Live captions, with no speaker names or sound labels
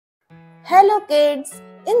Hello kids,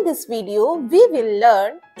 in this video we will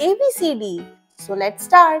learn ABCD. So let's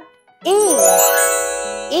start.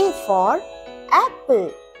 A for apple.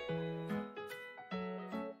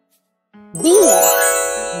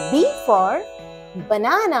 B for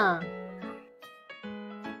banana.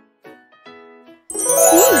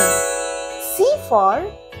 C for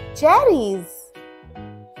cherries.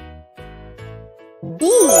 D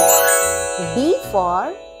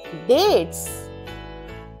for dates.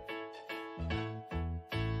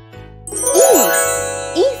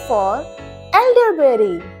 E for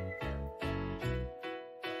elderberry.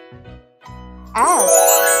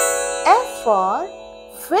 F for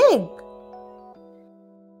fig.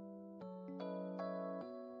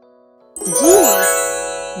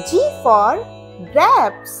 G for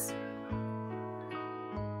grapes.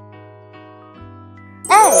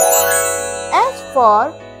 H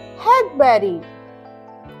for hackberry.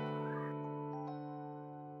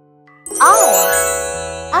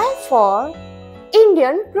 I for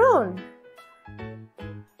Indian prune.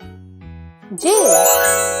 J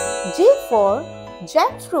for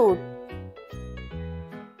jackfruit.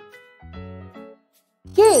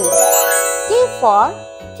 K for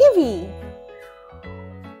kiwi.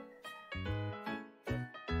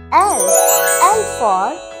 L for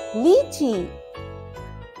lychee.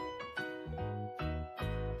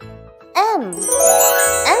 M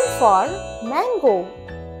for mango.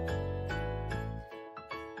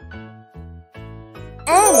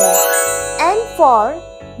 N for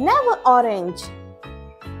never orange.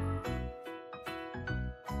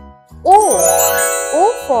 O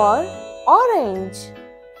for orange.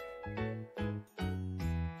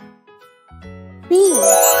 P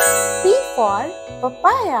for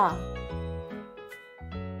papaya.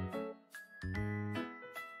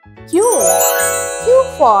 Q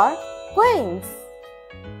for quince.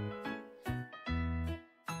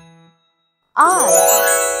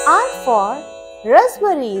 R for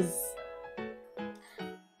raspberries.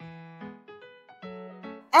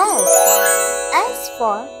 S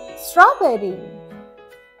for strawberry.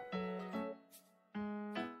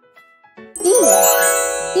 T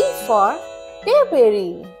for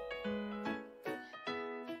tayberry.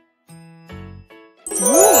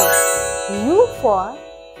 U for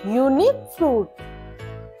unique fruit.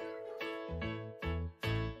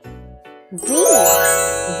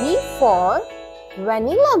 V for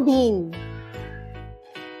vanilla bean.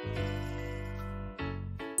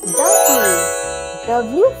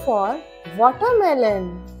 W for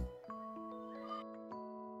watermelon.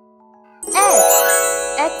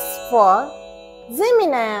 X for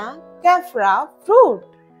Ximenia caffra fruit.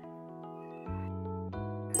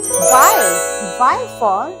 Y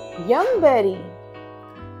for yumberry.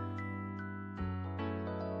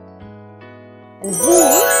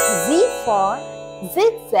 Z for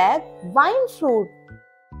zigzag vine fruit.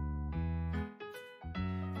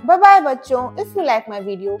 Bye bye बच्चों. If you like my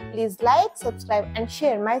video, please like, subscribe and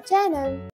share my channel.